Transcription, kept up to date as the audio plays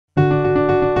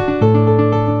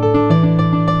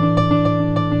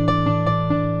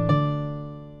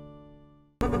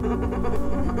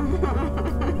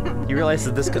realize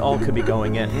that this could be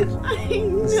going in. I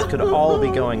know. This could all be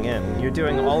going in. You're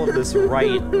doing all of this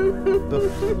right,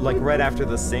 like right after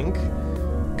the sync.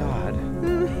 God,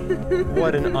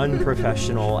 what an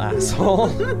unprofessional asshole.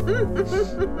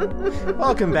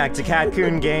 Welcome back to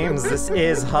Catcoon Games. This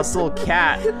is Hustle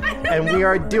Cat, and we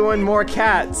are doing more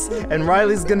cats. And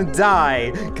Riley's gonna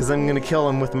die because I'm gonna kill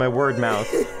him with my word mouth.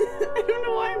 I don't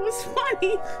know why it was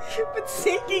funny, but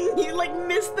singing, you like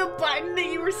missed the button that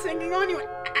you were singing on. You went,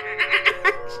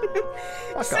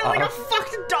 you sound like a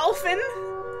fucked dolphin.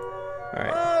 All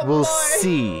right, Oh, we'll boy.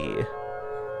 see.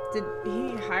 Did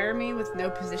he hire me with no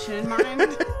position in mind?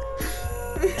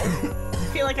 I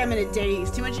feel like I'm in a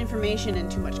daze. Too much information and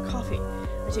too much coffee.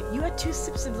 You had 2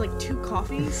 sips of like 2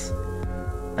 coffees?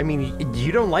 I mean,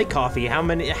 you don't like coffee. How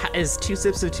many is 2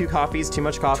 sips of 2 coffees too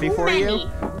much coffee Too for many. you?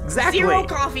 Exactly. 0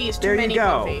 coffee is too There you many go.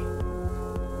 coffee.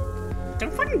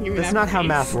 Don't fucking give me That's that not how face.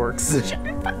 math works.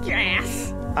 Fuck your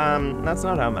ass. That's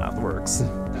not how math works.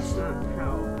 That's not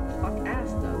how fuck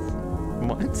ass does.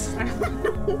 What? I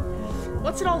don't know.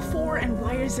 What's it all for, and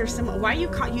why is there some? Why you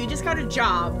just got a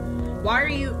job? Why are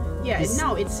you? Yeah, He's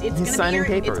gonna be your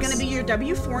papers. it's gonna be your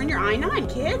W-4 and your I-9,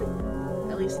 kid.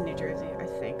 At least in New Jersey, I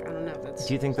think. I don't know if that's.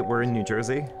 Do you think that we're in New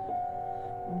Jersey?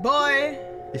 Boy.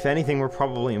 If anything, we're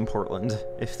probably in Portland,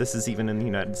 if this is even in the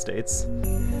United States.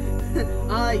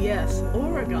 Yes,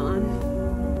 Oregon.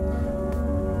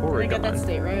 Oregon. Did I get that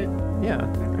state right? Yeah.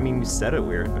 I mean, you said it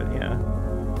weird, but yeah.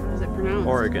 How is it pronounced?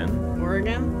 Oregon.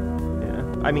 Oregon?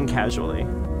 Yeah. I mean, casually.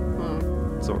 Huh.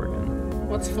 It's Oregon.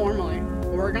 What's formally?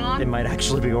 Oregon? It might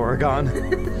actually be Oregon.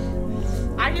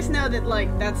 I just know that,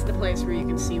 like, that's the place where you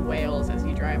can see whales as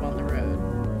you drive on the road.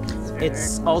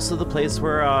 It's also the place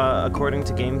where, according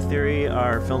to game theory,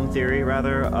 or film theory,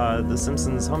 rather, the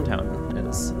Simpsons' hometown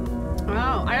is.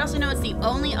 Oh, I also know it's the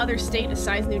only other state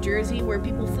besides New Jersey where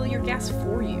people fill your gas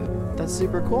for you. That's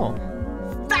super cool.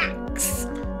 Facts!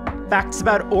 Facts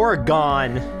about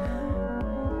Oregon.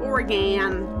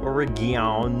 Oregon.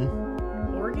 Oregon.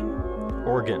 Oregon?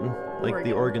 Oregon. Like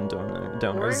the organ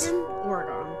donors.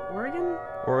 Oregon? Oregon?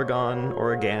 Oregon,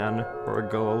 Oregon,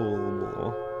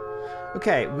 Oregon.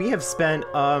 Okay, we have spent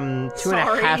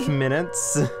 2.5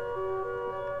 minutes.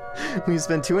 We've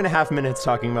spent 2.5 minutes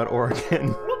talking about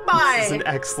Oregon. Bye. This is an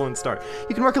excellent start.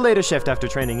 You can work a later shift after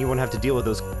training. You won't have to deal with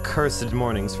those cursed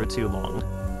mornings for too long.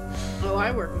 Oh,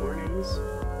 I work mornings.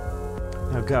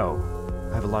 Now go.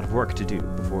 I have a lot of work to do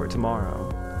before tomorrow.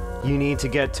 You need to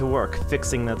get to work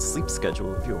fixing that sleep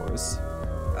schedule of yours.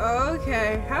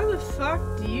 Okay, how the fuck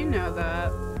do you know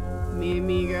that, mi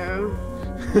amigo?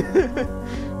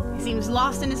 He seems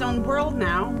lost in his own world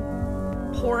now,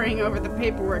 poring over the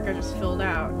paperwork I just filled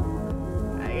out.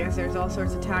 I guess there's all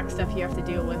sorts of tax stuff you have to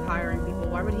deal with hiring people.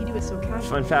 Why would he do it so casually?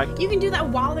 Fun fact. You can do that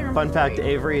while they're employed. Fun fact,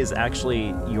 Avery is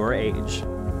actually your age.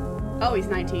 Oh, he's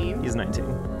 19? He's 19.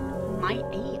 My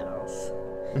ass.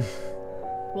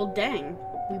 Well, dang.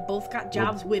 We both got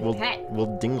jobs with pet.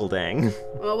 We'll dingle dang.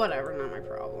 Well, whatever, not my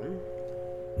problem.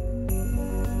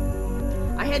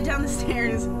 I head down the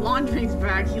stairs, laundry's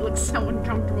back, he looks so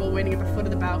uncomfortable waiting at the foot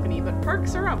of the balcony, but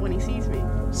perks are up when he sees me.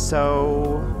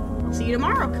 So... I'll see you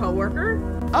tomorrow, coworker.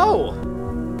 Oh!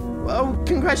 Oh,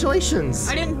 congratulations!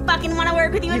 I didn't fucking want to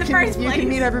work with you in the first place. You can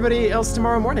meet everybody else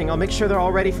tomorrow morning. I'll make sure they're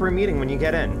all ready for a meeting when you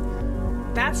get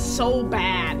in. That's so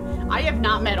bad. I have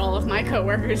not met all of my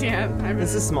coworkers yet. This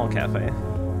is a small cafe.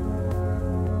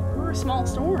 We're a small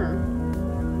store.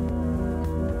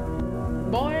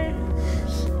 Boy.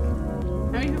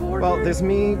 How many people work Well, here? there's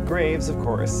me, Graves, of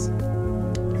course.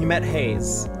 You met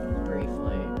Hayes.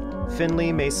 Briefly.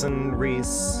 Finley, Mason,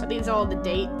 Reese. Are these all the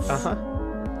dates? Uh-huh.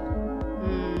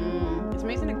 Is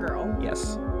Mason a girl? Yes.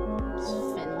 Is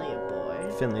Finley a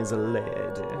boy? Finley's a lady.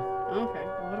 Okay.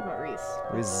 What about Reese?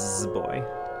 Reese is a boy.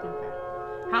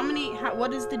 Okay.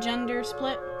 What is the gender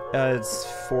split? It's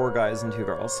 4 guys and 2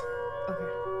 girls. Okay.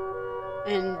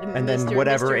 And then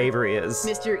whatever Avery is.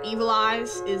 Mr. Evil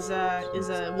Eyes is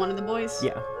one of the boys?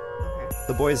 Yeah. Okay.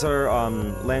 The boys are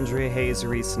Landry, Hayes,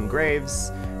 Reese, and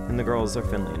Graves, and the girls are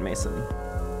Finley and Mason.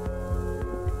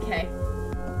 Okay.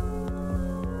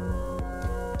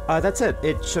 That's it.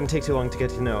 It shouldn't take too long to get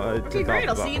to know. Okay, great.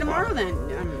 I'll see you tomorrow then.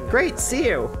 Great, see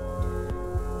you.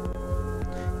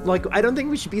 Like, I don't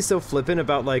think we should be so flippant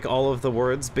about, like, all of the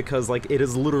words, because, like, it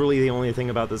is literally the only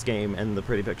thing about this game and the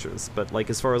pretty pictures. But,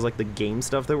 like, as far as, like, the game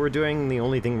stuff that we're doing, the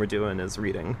only thing we're doing is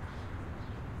reading.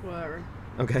 Whatever.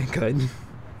 Okay, good.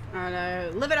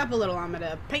 Alright, live it up a little. I'm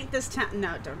gonna paint this town.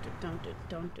 No, don't do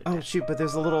Oh, that. shoot, but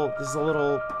there's a little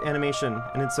animation,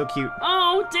 and it's so cute.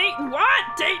 Oh, date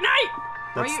what? Date night?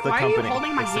 That's the why company. are you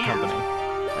holding my That's the hand? company.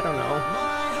 I don't know.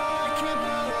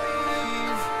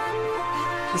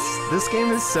 This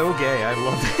game is so gay. I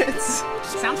love it.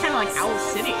 Sounds kind of like Owl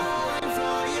City.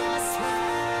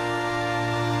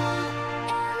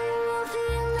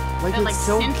 Like, And, it's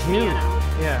so synth cute. piano.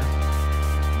 Yeah.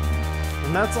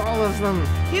 And that's all of them.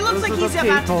 He looks Those like are he's the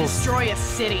about to peoples. destroy a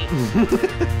city.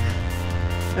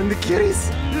 And the kitties.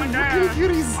 Oh my The God. kitty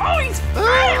kitties. Oh, he's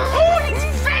fat! Oh,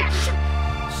 he's fat!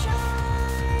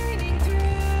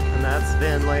 And that's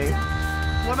Finley.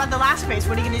 What about the last face?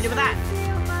 What are you gonna do with that?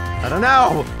 I don't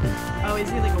know. Oh, is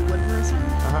he like a wood person?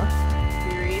 Uh-huh.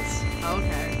 Theories?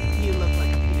 Okay. You look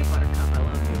like a peanut butter cup. I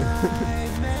love you.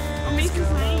 Oh, make his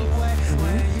name.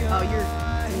 Oh, you're.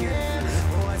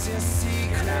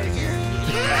 Get out of here.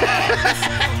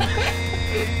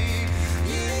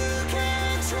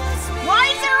 Why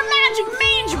is there a magic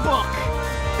mage book?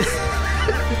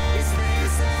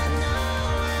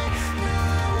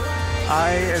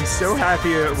 I am so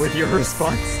happy with your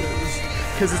responses.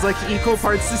 Because it's like equal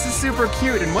parts, this is super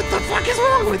cute, and what the fuck is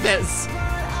wrong with this?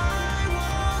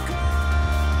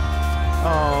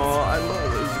 Oh, I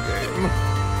love this game.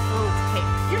 Oh, hey,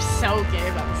 you're so gay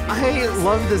about this game. I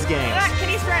love this game. Look at that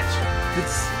kitty scratch.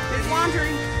 It's There's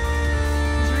laundry.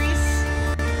 There's Reese.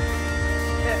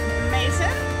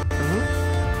 Mason.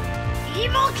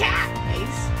 Evil cat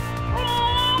face.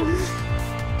 Oh,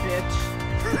 bitch.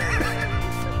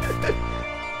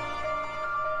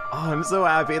 oh, I'm so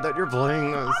happy that you're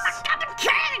playing this.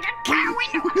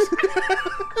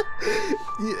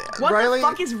 What Riley, the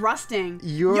fuck is rusting?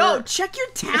 you're- Yo, check your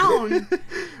town.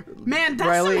 Man, that's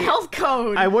Riley, some health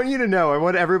code. I want you to know, I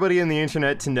want everybody on the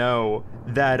internet to know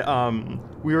that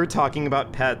we were talking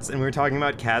about pets and we were talking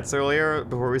about cats earlier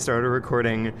before we started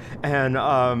recording, and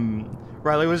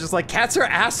Riley was just like, cats are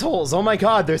assholes, oh my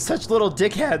god, they're such little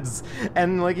dickheads,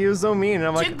 and like he was so mean, and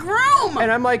I'm like, to groom.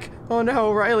 and I'm like, oh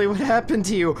no, Riley, what happened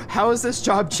to you? How has this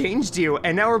job changed you?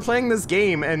 And now we're playing this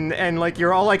game, and like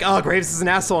you're all like, oh, Graves is an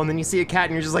asshole, and then you see a cat,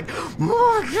 and you're just like,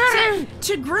 more cat.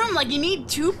 To groom, like you need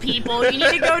 2 people. You need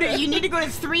to go to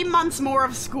 3 months more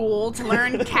of school to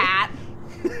learn cat.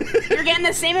 You're getting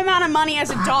the same amount of money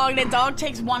as a dog, and a dog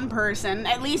takes 1 person,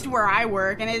 at least where I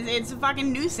work, and it's a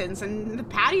fucking nuisance, and the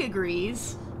Patty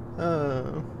agrees.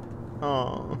 Oh.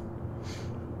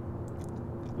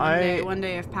 One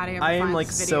day if Patty ever I am finds like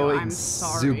this so video, I'm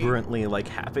sorry. exuberantly like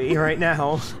happy right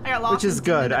now, I got lost which is in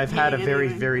good. the I've had a painting very,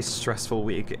 anyway. very stressful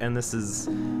week, and this is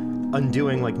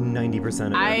undoing like 90%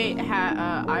 of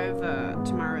it.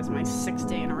 Tomorrow is my 6th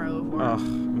day in a row of work. Ugh,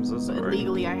 I'm so But sorry.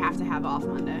 legally, I have to have off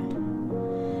Monday.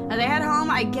 As I head home,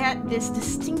 I get this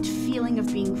distinct feeling of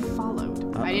being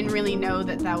followed. I didn't really know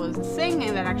that that was a thing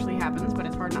and that actually happens, but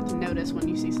it's hard not to notice when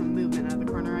you see some movement out of the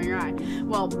corner of your eye.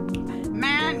 Well,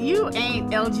 man, you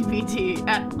ain't LGBT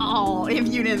at all if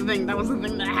you didn't think that was the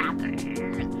thing that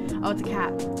happened. Oh, it's a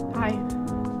cat. Hi.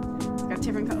 It's got a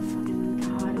different coat. Fucking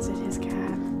God, is it his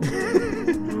cat?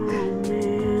 Oh,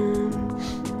 man.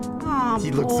 Oh,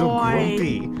 He looks so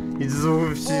grumpy. She's a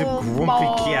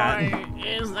grumpy cat.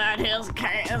 Is that his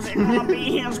cat? Is it gonna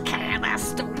be his cat? That's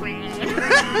stupid.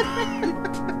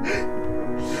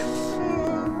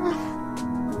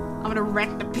 I'm gonna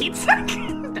wreck the pizza.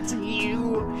 That's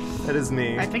you. That is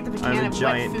me. I picked up a I'm can a of wet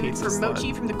giant food pizza for slut.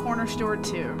 Mochi from the corner store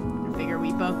too. I figure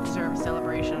we both deserve a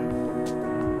celebration.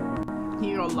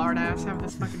 You little lard ass, have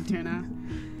this fucking tuna.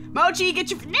 Mochi, get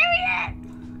your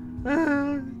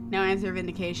no answer of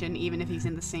indication, even if he's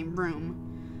in the same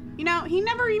room. You know, he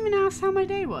never even asked how my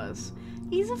day was.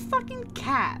 He's a fucking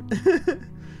cat.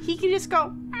 He can just go,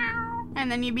 meow,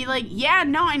 and then you'd be like, yeah,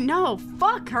 no, I know.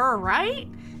 Fuck her, right?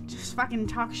 Just fucking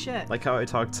talk shit. Like how I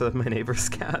talk to my neighbor's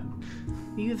cat.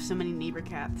 You have so many neighbor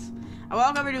cats. I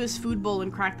walk over to his food bowl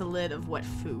and crack the lid of wet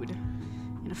food.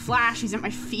 In a flash, he's at my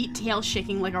feet, tail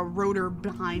shaking like a rotor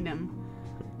behind him.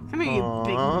 Come here, you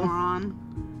big moron.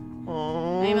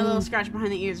 I aim a little scratch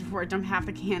behind the ears before I dump half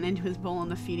the can into his bowl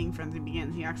and the feeding frenzy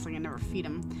begins. He acts like I never feed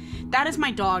him. That is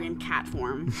my dog in cat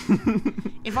form.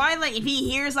 If he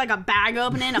hears like a bag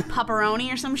opening, a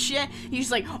pepperoni or some shit, he's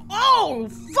just like, oh,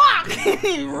 fuck!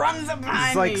 He runs up behind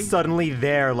He's like me. suddenly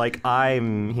there, like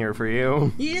I'm here for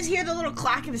you. You just hear the little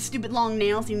clack of his stupid long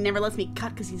nails. He never lets me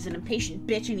cut because he's an impatient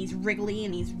bitch and he's wriggly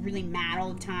and he's really mad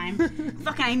all the time.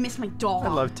 Fucking, I miss my dog. I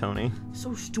love Tony.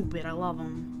 So stupid. I love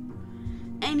him.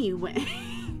 Anyway,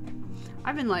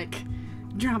 I've been like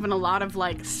dropping a lot of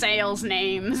like sales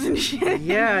names and shit.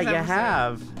 Yeah, this you episode.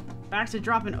 have. Back to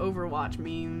dropping Overwatch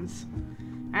memes.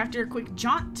 After a quick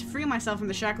jaunt to free myself from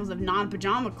the shackles of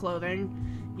non-pajama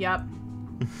clothing. Yep.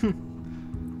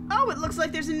 Oh, it looks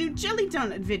like there's a new jelly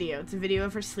donut video. It's a video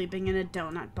of her sleeping in a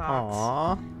donut box.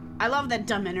 Aww. I love that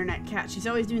dumb internet cat. She's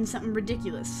always doing something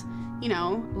ridiculous. You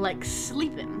know, like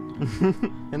sleeping.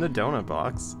 In the donut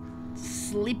box.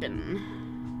 Sleeping.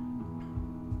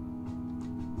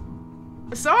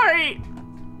 Sorry!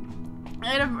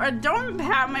 Don't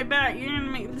pat my back. You're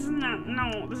gonna make this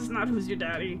is not Who's Your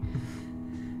Daddy.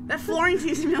 That flooring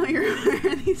seems familiar.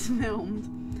 Where are these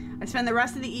filmed? I spend the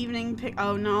rest of the evening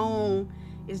oh no.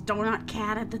 Is Donut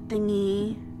Cat at the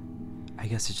thingy? I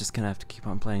guess you're just gonna have to keep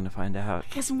on playing to find out.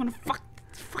 I guess I'm gonna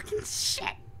fucking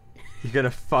shit. You're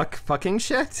gonna fucking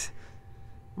shit?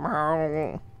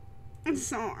 Meow. It's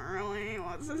so early.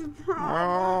 What's this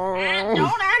problem?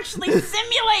 Don't actually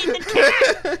simulate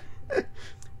the cat!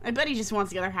 I bet he just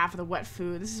wants the other half of the wet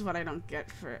food. This is what I don't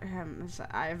get for him.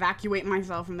 I evacuate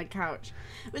myself from the couch.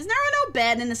 Was there no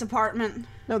bed in this apartment?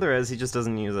 No, there is. He just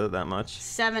doesn't use it that much.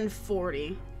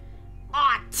 7:40.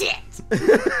 Aw, tit!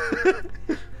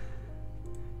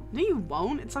 No, you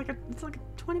won't. It's like a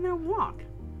 20-minute walk.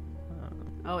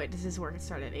 Oh wait, does this work? It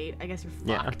started at 8. I guess you're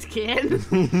fucked, kid.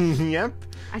 Yep.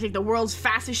 I take the world's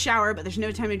fastest shower, but there's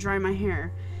no time to dry my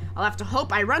hair. I'll have to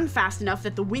hope I run fast enough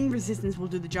that the wind resistance will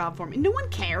do the job for me. No one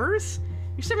cares.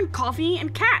 You're serving coffee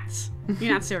and cats.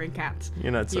 You're not serving cats.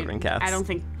 You're not serving cats. I don't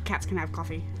think cats can have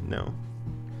coffee. No.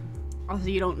 Also,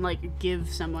 you don't like give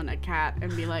someone a cat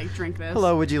and be like, drink this.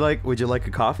 Hello, would you like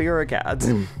a coffee or a cat?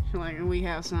 Like, we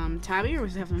have some tabby or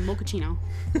we have some mochaccino?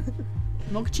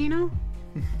 Mochaccino?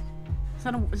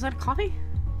 Is that a coffee?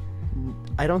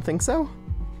 I don't think so.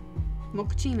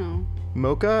 Mochaccino.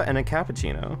 Mocha and a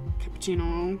cappuccino.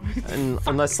 Cappuccino. And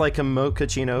unless like a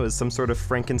mochaccino is some sort of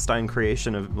Frankenstein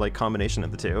creation of like combination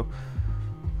of the two.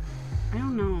 I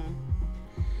don't know.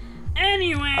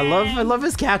 Anyway. I love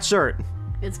his cat shirt.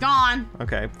 It's gone.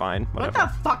 Okay, fine. Whatever. What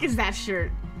the fuck is that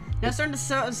shirt? Now starting to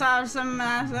saw some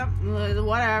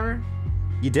whatever.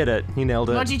 You did it. You nailed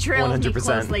it. Mochi trails 100%. me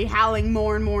closely, howling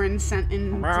more and more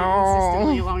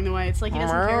insistently along the way. It's like he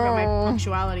doesn't care about my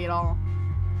punctuality at all.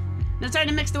 Now it's time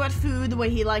to mix the wet food the way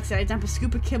he likes it. I dump a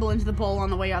scoop of kibble into the bowl on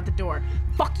the way out the door.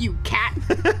 Fuck you, cat.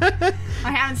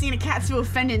 I haven't seen a cat so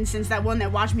offended since that one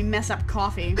that watched me mess up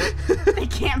coffee. They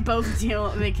can't both deal.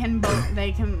 They can both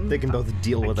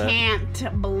deal with it. I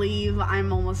can't believe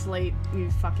I'm almost late. You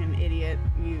fucking idiot.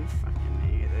 You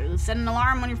fucking idiot. Set an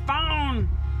alarm on your phone.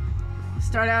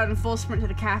 Start out in full sprint to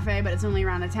the cafe, but it's only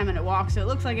around a 10-minute walk, so it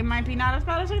looks like it might be not as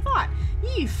bad as I thought.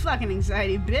 You fucking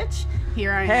anxiety bitch.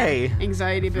 Here I am.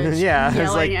 Anxiety bitch. Yeah,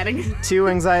 there's like at two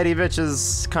anxiety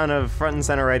bitches kind of front and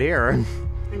center right here.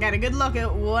 I got a good look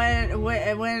at when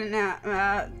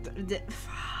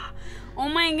oh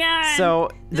my god.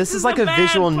 So, this is like a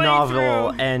visual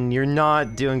novel, and you're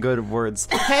not doing good at words.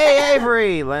 Hey,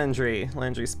 Avery! Landry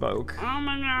spoke. Oh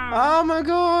my god. Oh my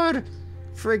god!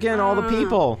 Friggin' all the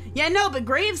people. Yeah, no, but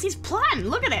Graves, he's plotting.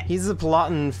 Look at it. He's a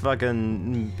plotting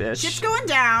fucking bitch. Shit's going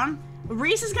down.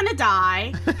 Reese is gonna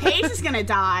die. Hayes is gonna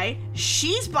die.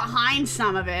 She's behind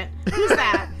some of it. Who's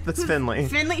that? That's Finley.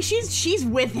 Finley, she's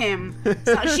with him.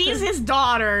 So she's his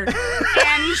daughter,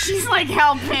 and she's like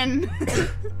helping.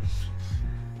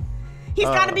 He's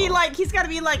gotta be like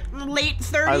late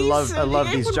 30s. I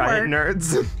love these giant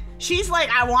nerds. She's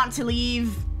like, I want to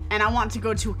leave, and I want to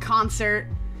go to a concert.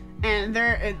 And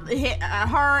they're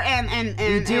her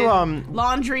and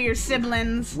Laundry are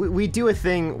siblings. We do a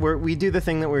thing where we do the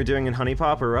thing that we were doing in Honey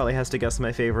Pop, where Riley has to guess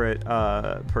my favorite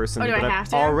person. Oh, do but I have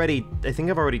to? I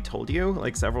think I've already told you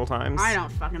like several times. I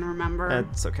don't fucking remember.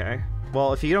 That's okay.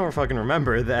 Well, if you don't fucking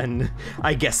remember, then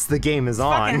I guess the game is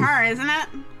on. Fucking her, isn't it?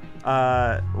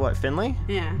 What, Finley?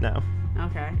 Yeah. No.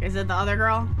 Okay. Is it the other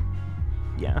girl?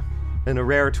 Yeah. In a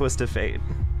rare twist of fate.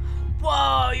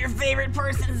 Whoa, your favorite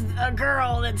person's a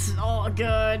girl that's all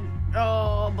good.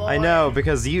 Oh boy. I know,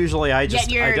 because usually I don't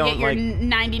you're like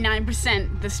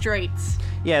 99% the straights.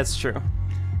 Yeah, it's true.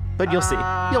 But you'll see.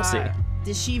 You'll see.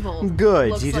 Disheveled.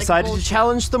 Good. You decided to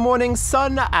challenge the morning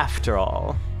sun after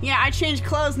all. Yeah, I changed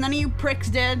clothes. None of you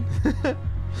pricks did.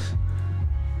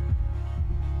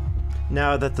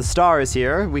 Now that the star is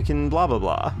here, we can blah blah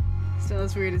blah. Still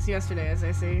as weird as yesterday, as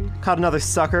I see. Caught another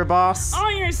sucker, boss. Oh,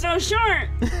 you're so short!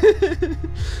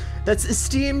 That's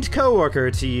esteemed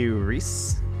coworker to you,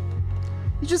 Reese.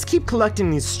 You just keep collecting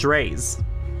these strays.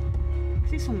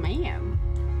 He's so mad.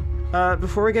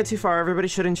 Before we get too far, everybody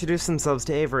should introduce themselves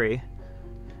to Avery.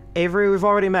 Avery, we've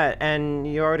already met,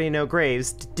 and you already know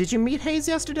Graves. Did you meet Hayes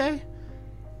yesterday?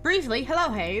 Briefly.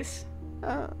 Hello, Hayes.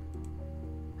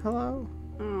 Hello?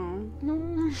 Oh.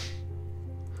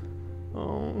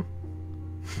 Oh.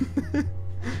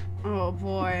 Oh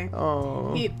boy.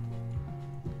 Oh.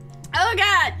 Oh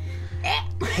god!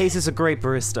 Hayes is a great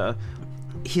barista.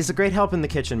 He's a great help in the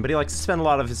kitchen, but he likes to spend a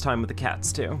lot of his time with the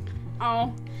cats too.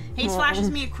 Oh. Hayes flashes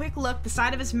me a quick look. The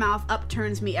side of his mouth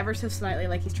upturns me ever so slightly,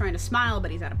 like he's trying to smile,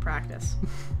 but he's out of practice.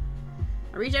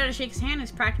 I reach out to shake his hand, and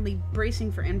is practically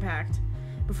bracing for impact.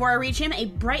 Before I reach him, a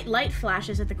bright light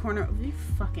flashes at the corner of you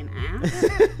fucking ass.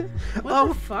 What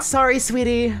the fuck? Sorry,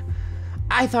 sweetie.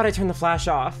 I thought I turned the flash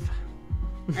off.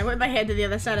 I whip my head to the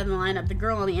other side of the lineup. The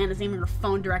girl on the end is aiming her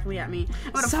phone directly at me.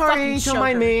 I'm gonna Sorry, fucking choke don't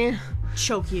mind her. me.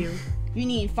 Choke you. You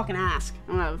need to fucking ask.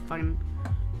 I'm gonna fucking...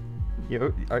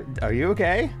 Are you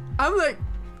okay? I'm like...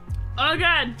 Oh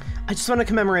god. I just want to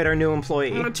commemorate our new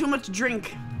employee. I'm gonna too much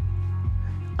drink.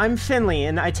 I'm Finley,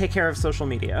 and I take care of social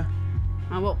media.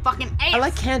 I will fucking ass. I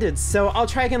like candids, so I'll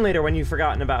try again later when you've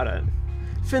forgotten about it.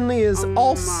 Finley is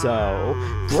also...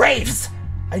 Graves!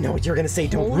 I know what you're gonna say,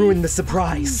 don't ruin the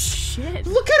surprise. Shit.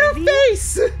 Look at her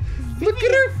face! Look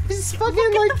at her face fucking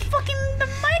Look like... at the fucking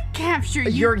mic capture.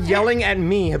 You're yelling at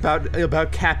me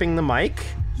about capping the mic?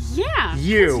 Yeah.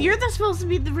 You. 'Cause you're supposed to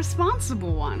be the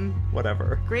responsible one.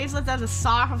 Whatever. Graves lets out a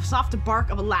soft bark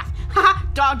of a laugh. Haha,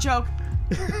 dog joke.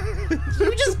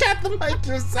 You just tapped the mic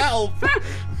yourself.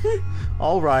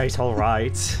 All right.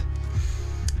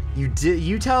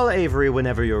 You tell Avery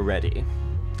whenever you're ready.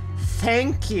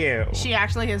 Thank you. Is she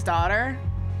actually his daughter?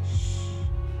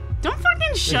 Don't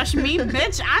fucking shush me,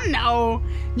 bitch. I know.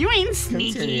 You ain't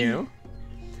sneaky. Continue.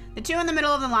 The two in the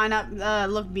middle of the lineup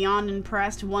look beyond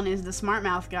impressed. One is the smart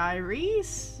mouth guy,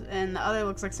 Reese, and the other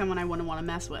looks like someone I wouldn't want to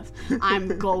mess with.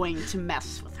 I'm going to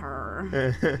mess with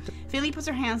her. Finley puts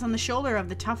her hands on the shoulder of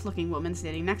the tough-looking woman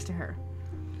standing next to her.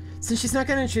 Since she's not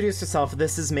going to introduce herself,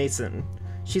 this is Mason.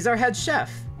 She's our head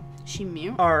chef. She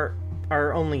mute? Our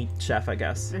only chef, I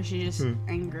guess. Or is she just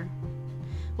anger?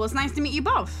 Well, it's nice to meet you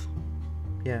both.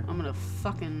 Yeah. I'm gonna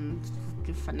fucking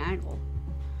finagle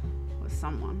with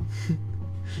someone.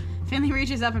 Finley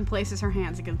reaches up and places her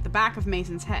hands against the back of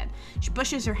Mason's head. She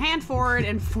pushes her hand forward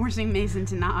and forcing Mason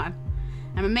to nod.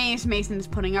 I'm amazed Mason is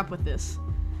putting up with this.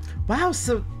 Wow,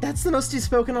 so that's the most you've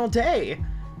spoken all day.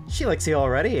 She likes you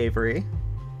already, Avery.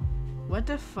 What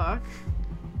the fuck?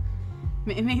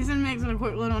 Mason makes a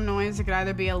quick little noise that could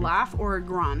either be a laugh or a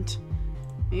grunt.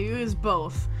 Maybe it was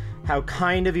both. How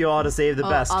kind of you all to save the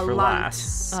best for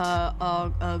last.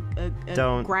 Don't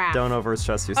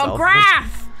overstress yourself. A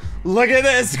graph! Look at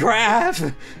this graph!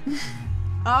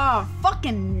 Oh,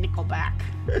 fucking Nickelback.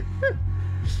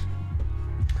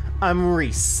 I'm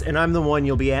Reese, and I'm the one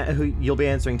who you'll be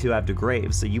answering to after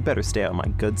Graves, so you better stay on my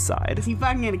good side. Is he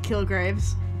fucking gonna kill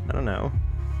Graves? I don't know.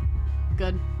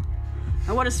 Good.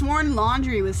 I would have sworn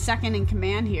Laundry was second in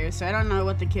command here, so I don't know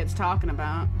what the kid's talking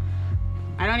about.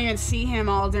 I don't even see him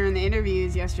all during the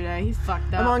interviews yesterday. He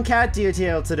fucked up. I'm on cat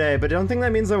detail today, but I don't think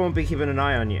that means I won't be keeping an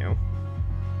eye on you.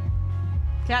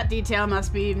 Cat detail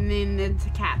must be into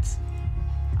cats.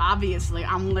 Obviously,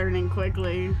 I'm learning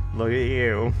quickly. Look at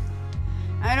you.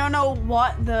 I don't know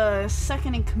what the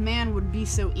second in command would be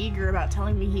so eager about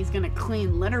telling me he's gonna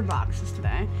clean litter boxes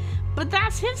today, but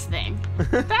that's his thing.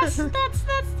 That's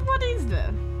what he's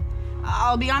doing.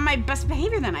 I'll be on my best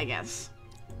behavior then, I guess.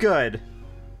 Good.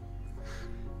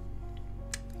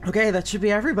 Okay, that should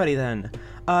be everybody then.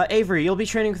 Avery, you'll be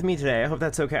training with me today. I hope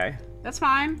that's okay. That's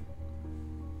fine.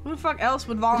 Who the fuck else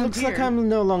would volunteer? Looks like I'm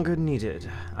no longer needed.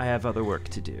 I have other work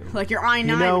to do. Like your I-9,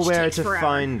 You know which where takes to forever.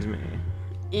 find me.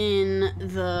 In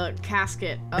the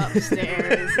casket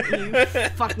upstairs, you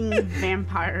fucking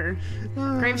vampire.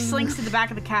 Graves slinks to the back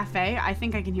of the cafe. I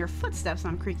think I can hear footsteps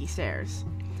on creaky stairs.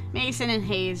 Mason and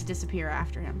Hayes disappear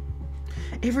after him.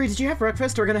 Avery, did you have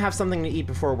breakfast? We're gonna have something to eat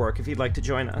before work if you'd like to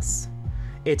join us.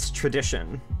 It's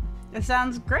tradition. That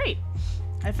sounds great.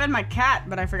 I fed my cat,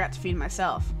 but I forgot to feed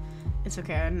myself. It's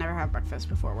okay, I never have breakfast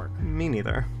before work. Me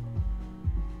neither.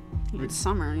 It's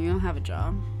summer, you don't have a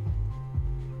job.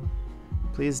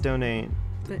 Please donate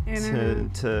The to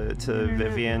internet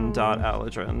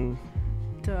Vivian.Alledrin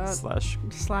 / slash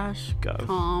gov.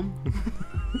 com.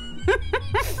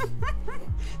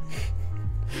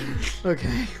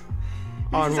 Okay.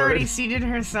 She's Onward. already seated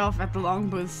herself at the long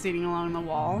booth sitting along the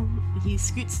wall. He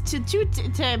scoots to two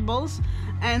tables,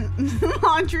 and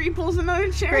Laundry pulls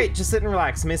another chair. Great, just sit and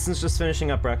relax. Mason's just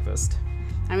finishing up breakfast.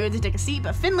 I moved to take a seat,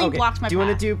 but Finley Okay, blocks my do you want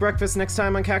path. to do breakfast next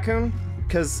time on Catcoon?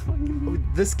 Because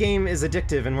this game is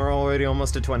addictive and we're already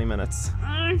almost at 20 minutes.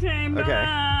 Okay, bye. Okay.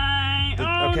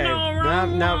 Oh, Okay, no,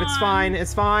 wrong no, it's one. fine,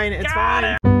 it's fine, it's Got fine.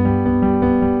 it.